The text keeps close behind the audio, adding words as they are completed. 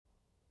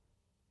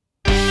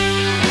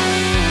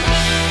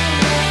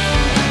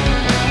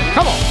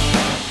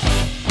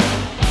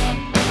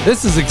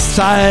This is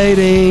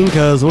exciting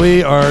because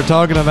we are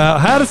talking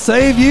about how to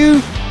save you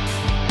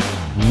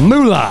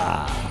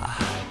moolah.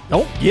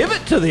 Don't give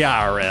it to the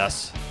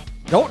IRS.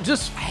 Don't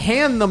just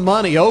hand the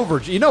money over.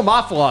 You know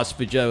my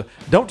philosophy, Joe.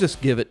 Don't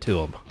just give it to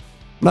them.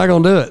 Not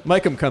going to do it.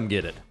 Make them come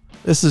get it.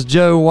 This is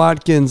Joe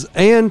Watkins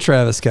and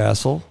Travis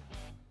Castle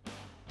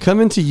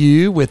coming to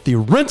you with the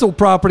Rental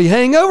Property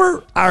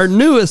Hangover, our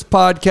newest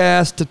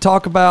podcast to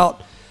talk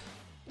about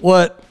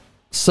what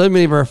so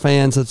many of our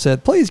fans have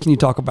said, please, can you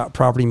talk about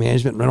property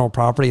management, rental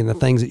property, and the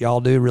things that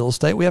y'all do in real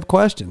estate? We have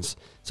questions.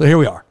 So here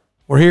we are.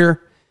 We're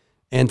here.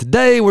 And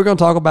today we're going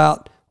to talk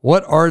about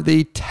what are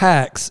the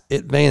tax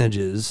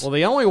advantages Well,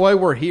 the only way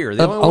we're here, of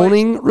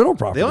owning rental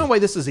property. the only way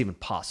this is even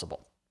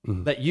possible,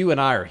 that you and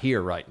I are here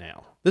right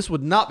now. This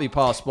would not be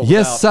possible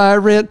Yes, without... I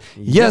rent.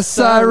 Yes,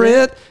 I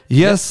rent.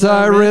 Yes,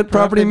 I rent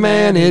property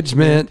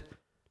management.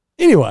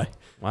 Anyway.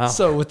 Wow.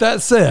 So with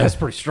that said, That's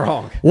pretty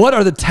strong. what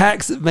are the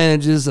tax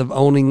advantages of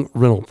owning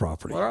rental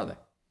property? What are they?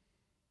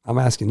 I'm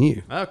asking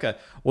you. Okay.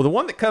 Well, the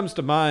one that comes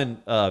to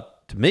mind to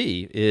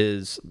me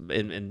is,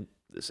 and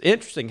it's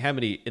interesting how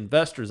many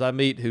investors I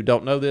meet who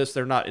don't know this.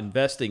 They're not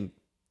investing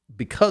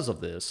because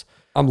of this.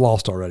 I'm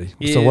lost already.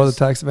 So what are the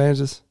tax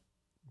advantages?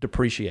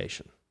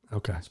 Depreciation.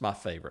 Okay. It's my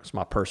favorite. It's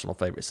my personal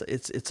favorite.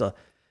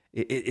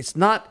 It's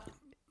not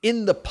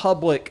in the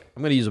public.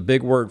 I'm going to use a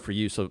big word for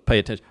you, so pay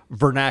attention.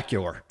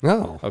 Vernacular.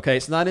 Oh. Okay.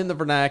 It's not in the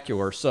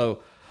vernacular.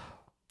 So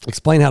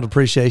Explain how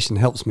depreciation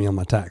helps me on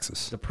my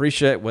taxes.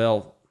 depreciate.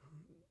 Well,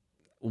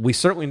 we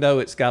certainly know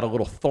it's got a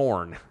little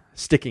thorn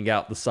sticking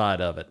out the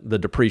side of it, the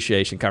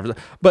depreciation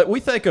conversation. But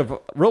we think of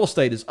real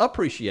estate as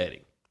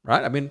appreciating,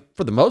 right? I mean,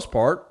 for the most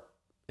part,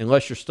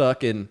 unless you're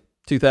stuck in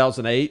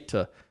 2008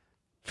 to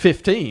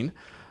 15,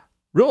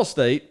 real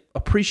estate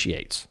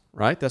appreciates,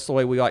 right? That's the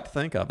way we like to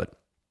think of it.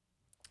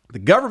 The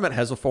government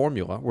has a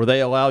formula where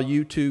they allow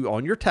you to,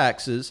 on your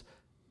taxes,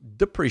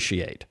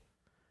 depreciate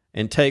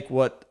and take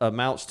what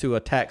amounts to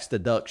a tax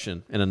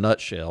deduction in a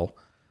nutshell.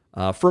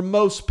 For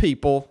most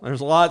people,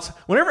 there's lots.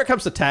 Whenever it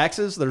comes to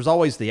taxes, there's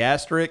always the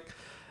asterisk.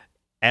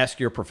 Ask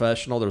your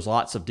professional. There's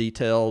lots of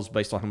details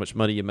based on how much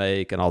money you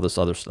make and all this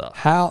other stuff.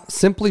 How,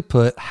 simply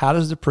put, how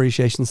does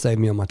depreciation save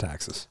me on my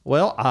taxes?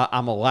 Well,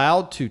 I'm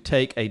allowed to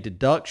take a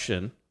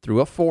deduction through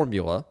a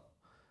formula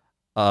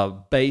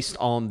based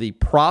on the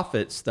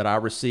profits that I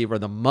receive or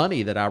the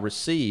money that I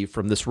receive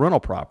from this rental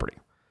property.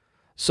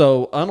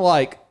 So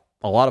unlike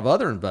a lot of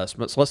other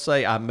investments, let's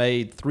say I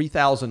made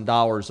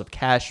 $3,000 of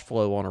cash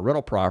flow on a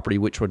rental property,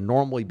 which would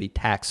normally be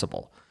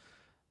taxable.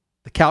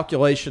 The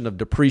calculation of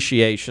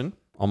depreciation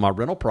on my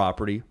rental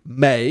property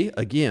may,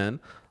 again,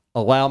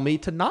 allow me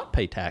to not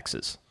pay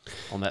taxes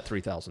on that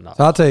 $3,000.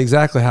 So I'll tell you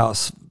exactly how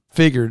it's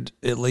figured,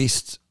 at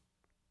least.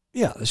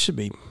 Yeah, this should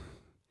be.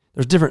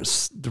 There's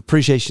different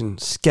depreciation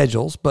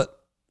schedules,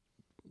 but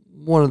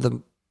one of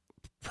the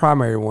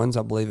primary ones,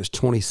 I believe, is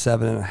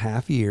 27 and a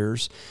half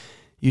years.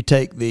 You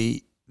take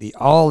the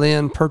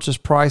all-in purchase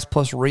price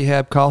plus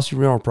rehab cost of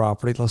your rental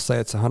property. Let's say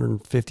it's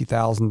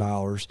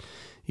 $150,000.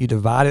 You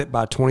divide it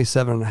by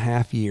 27 and a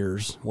half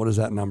years. What is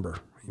that number?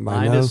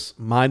 Anybody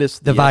Minus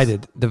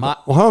divided. Yes. Well,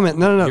 hold on a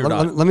minute.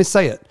 No. Let me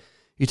say it.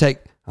 You take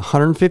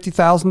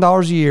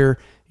 $150,000 a year.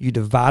 You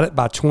divide it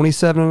by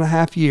 27 and a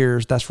half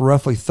years. That's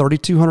roughly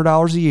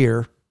 $3,200 a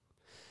year.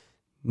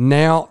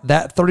 Now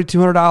that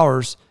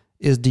 $3,200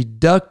 is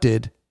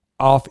deducted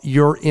off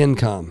your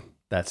income.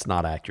 That's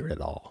not accurate at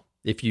all.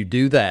 If you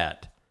do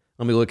that,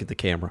 let me look at the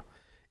camera.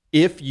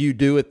 If you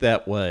do it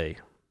that way,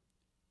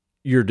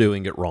 you're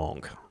doing it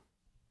wrong.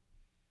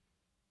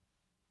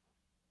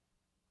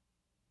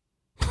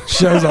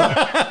 Show's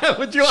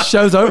over.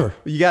 Show's over.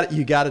 You got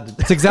to.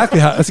 That's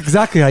exactly how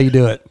you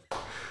do it.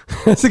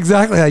 That's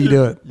exactly how you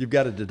do it. You've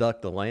got to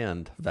deduct the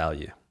land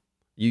value.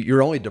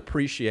 You're only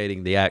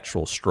depreciating the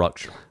actual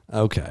structure.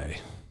 Okay.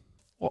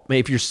 Well, I mean,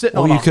 if you're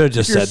sitting Well, on, you could have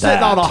just if you're said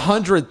sitting that.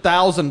 on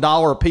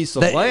 $100,000 piece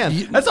of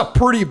land, that's a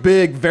pretty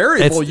big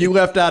variable you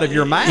left out of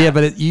your math. Yeah,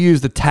 but you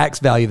use the tax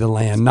value of the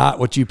land, not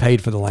what you paid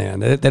for the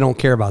land. They don't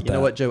care about that. You know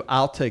what, Joe?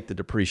 I'll take the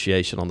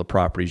depreciation on the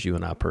properties you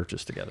and I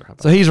purchased together. How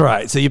about So he's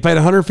right. So you paid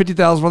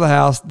 $150,000 for the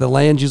house. The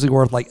land's usually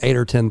worth like $8,000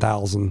 or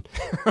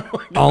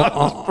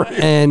 $10,000.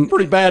 And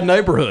pretty bad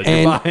neighborhood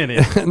you're buying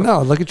it.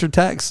 no, look at your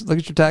tax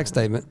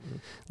statement.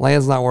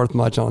 Land's not worth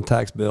much on a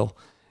tax bill,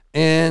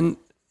 and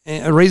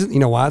a reason, you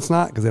know why it's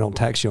not? Because they don't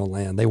tax you on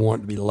land. They want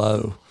it to be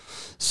low.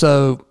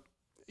 So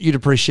you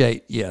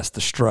depreciate, yes,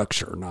 the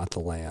structure, not the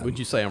land. Would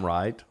you say I'm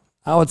right?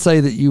 I would say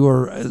that you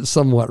were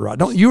somewhat right.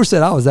 You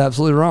said I was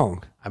absolutely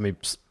wrong. I mean,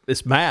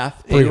 it's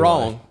math. Pretty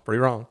wrong.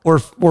 We're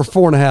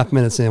 4.5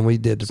 minutes in. We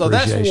did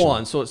depreciation. So that's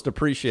one. So it's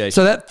depreciation.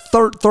 So that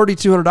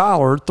 $3,200,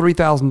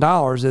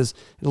 $3,000 is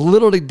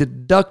literally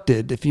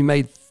deducted if you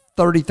made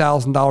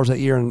 $30,000 a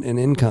year in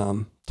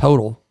income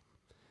total.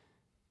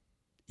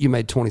 You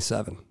made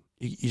 27.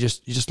 You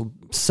just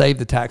save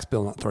the tax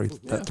bill, not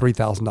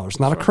 $3,000. It's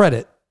not a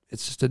credit.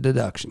 It's just a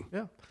deduction.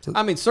 Yeah. So,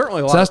 I mean,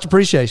 certainly. So that's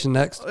depreciation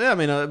next. Yeah, I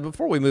mean,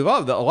 before we move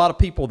on, a lot of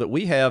people that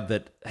we have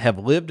that have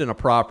lived in a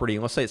property,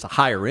 and let's say it's a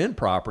higher end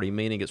property,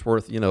 meaning it's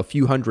worth, a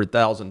few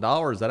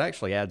 $100,000, that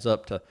actually adds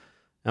up to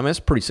I mean, that's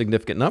a pretty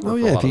significant number. Oh for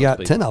a yeah, lot if you of got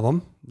those people. 10 of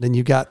them, then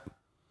you got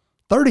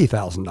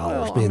 $30,000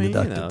 Well, being I mean,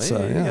 deducted. you know,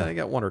 So you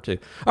got one or two.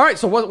 All right,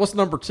 so what's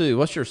number two?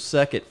 What's your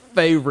second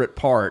favorite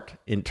part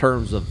in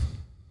terms of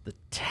the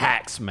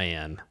tax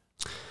man?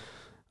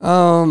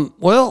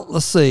 Well,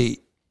 let's see.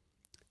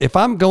 If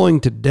I'm going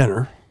to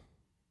dinner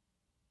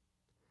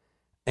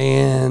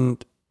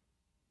and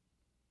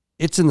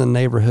it's in the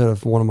neighborhood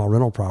of one of my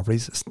rental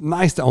properties, it's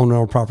nice to own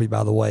rental property,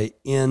 by the way,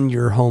 in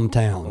your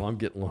hometown. Well, I'm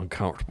getting a little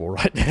uncomfortable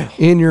right now.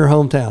 In your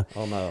hometown.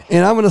 Oh, no.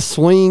 And I'm going to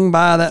swing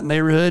by that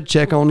neighborhood,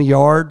 check on the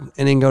yard,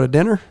 and then go to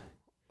dinner.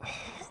 I'm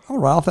going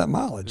to write off that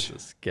mileage.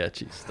 This is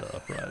sketchy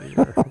stuff right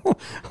here. I'm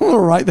going to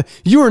write that.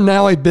 You are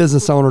now a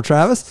business owner,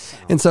 Travis.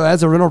 And so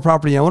as a rental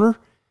property owner,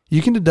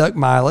 you can deduct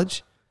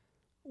mileage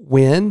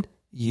when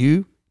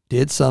you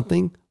did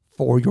something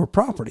for your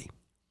property.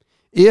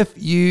 If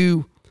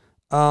you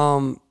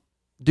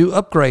do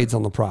upgrades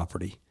on the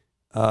property,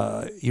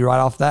 you write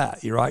off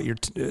that. You write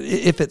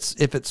if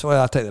it's well,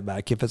 I'll take that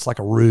back. If it's like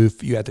a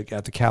roof, you have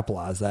to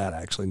capitalize that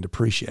actually and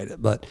depreciate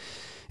it. But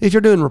if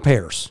you're doing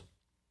repairs,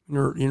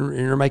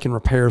 you're making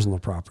repairs on the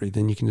property,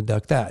 then you can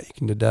deduct that. You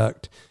can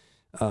deduct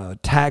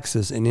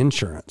taxes and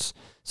insurance.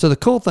 So the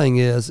cool thing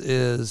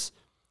is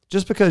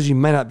just because you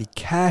may not be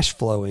cash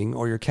flowing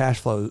or your cash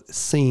flow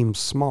seems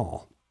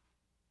small,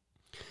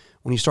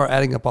 when you start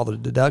adding up all the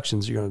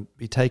deductions you're going to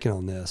be taking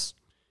on this,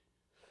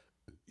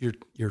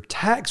 your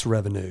tax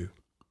revenue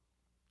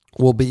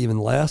will be even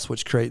less,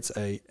 which creates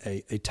a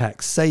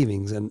tax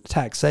savings, and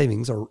tax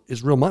savings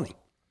is real money.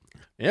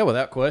 Yeah,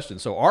 without question.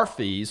 So our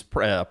fees,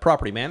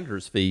 property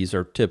managers' fees,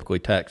 are typically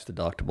tax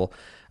deductible.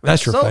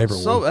 That's your favorite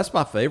one. So that's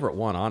my favorite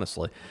one,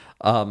 honestly.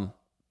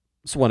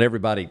 It's one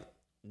everybody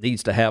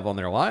needs to have on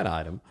their line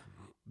item.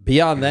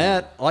 Beyond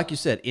that, like you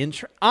said,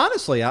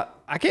 honestly,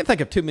 I can't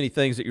think of too many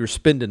things that you're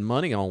spending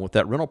money on with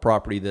that rental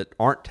property that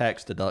aren't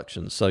tax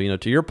deductions. So,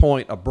 to your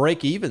point, a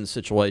break-even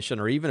situation,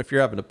 or even if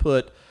you're having to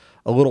put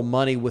a little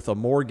money with a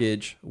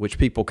mortgage, which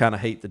people kind of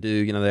hate to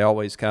do, they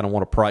always kind of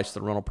want to price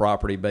the rental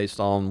property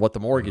based on what the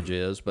mortgage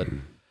is. But,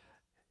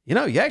 you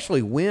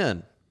actually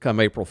win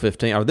come April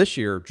 15th, or this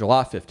year,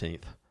 July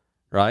 15th,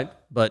 right?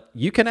 But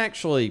you can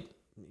actually,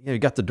 you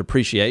got the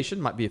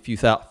depreciation, might be a few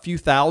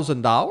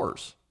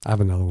 $1,000s. I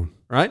have another one.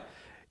 Right?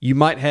 You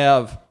might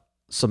have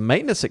some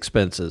maintenance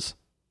expenses,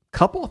 a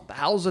couple of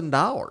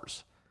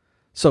 $1,000s.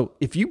 So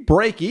if you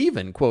break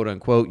even, quote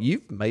unquote,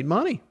 you've made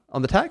money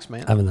on the tax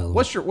man. I have another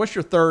one. What's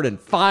your third and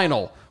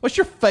final? What's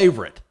your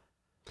favorite?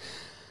 I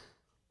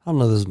don't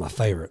know if this is my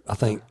favorite. I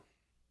think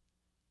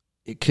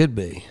it could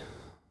be.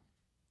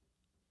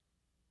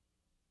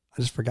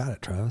 I just forgot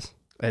it, Travis.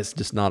 It's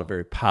just not a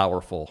very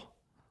powerful.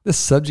 This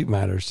subject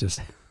matter is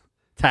just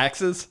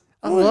Taxes?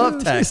 I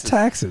love taxes. It's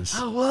taxes.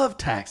 I love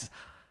taxes.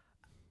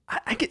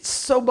 I get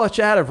so much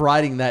out of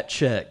writing that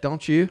check,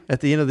 don't you,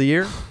 at the end of the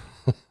year?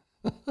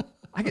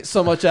 I get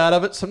so much out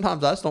of it,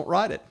 sometimes I just don't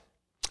write it.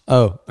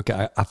 Oh,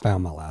 okay. I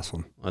found my last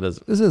one. What is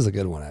it? This is a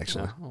good one,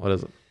 actually. Yeah, what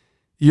is it?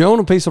 You own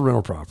a piece of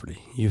rental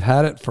property. You've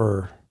had it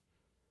for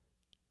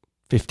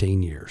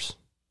 15 years.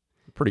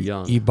 Pretty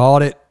young. You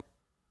bought it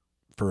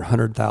for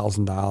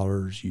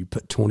 $100,000. You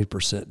put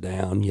 20%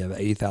 down. You have an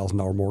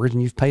 $80,000 mortgage,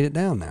 and you've paid it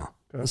down now.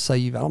 Okay. Let's say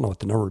I don't know what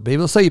the number would be,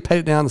 but let's say you paid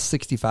it down to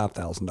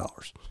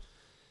 $65,000.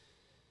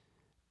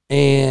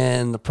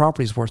 And the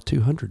property's worth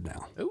 $200,000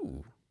 now.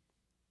 Ooh.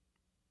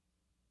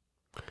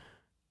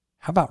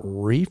 How about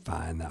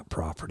refining that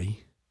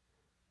property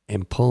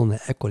and pulling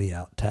the equity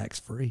out tax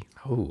free?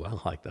 Oh,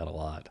 I like that a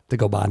lot. To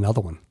go buy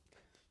another one.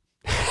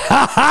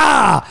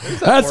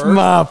 That's word?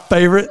 my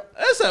favorite.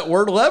 That's that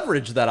word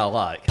leverage that I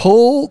like.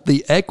 Pull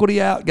the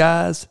equity out,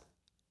 guys.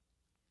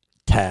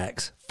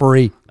 Tax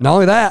free. Not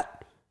only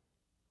that,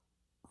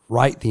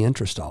 write the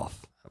interest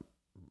off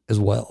as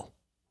well.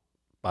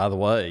 By the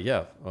way,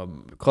 yeah,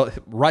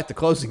 write the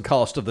closing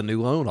cost of the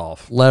new loan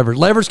off.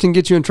 Leverage can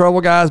get you in trouble,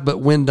 guys, but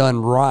when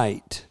done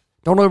right,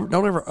 don't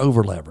ever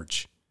over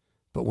leverage.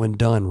 But when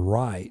done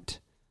right,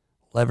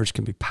 leverage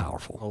can be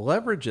powerful. Well,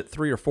 leverage at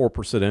 3 or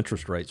 4%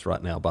 interest rates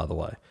right now, by the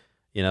way,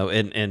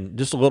 and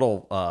just a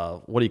little,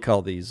 what do you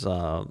call these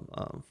for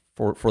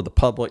the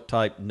public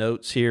type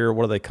notes here?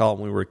 What do they call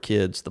them when we were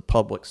kids? The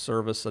public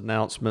service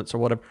announcements or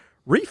whatever.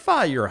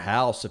 Refi your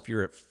house if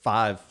you're at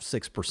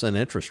 5-6%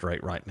 interest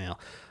rate right now.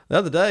 The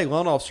other day,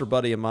 loan officer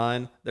buddy of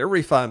mine, they're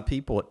refining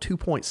people at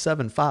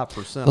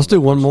 2.75%. Let's do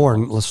one more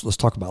and let's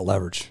talk about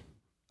leverage.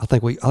 I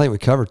think we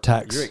covered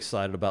tax. You're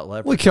excited about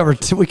leverage. We covered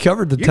the You're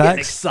tax. getting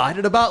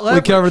excited about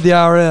leverage. We covered the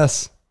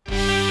IRS.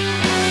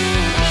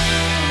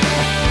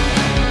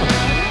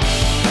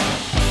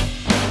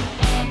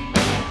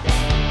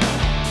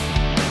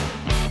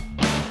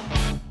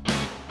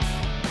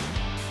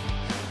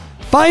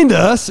 Find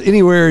us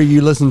anywhere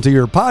you listen to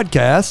your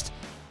podcast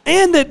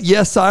and at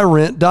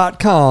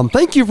yesirent.com.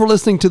 Thank you for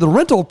listening to the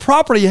Rental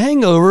Property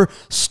Hangover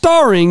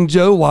starring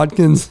Joe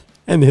Watkins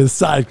and his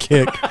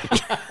sidekick,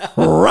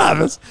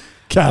 Travis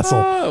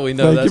Castle. We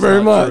know Thank you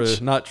very much.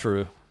 Not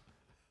true.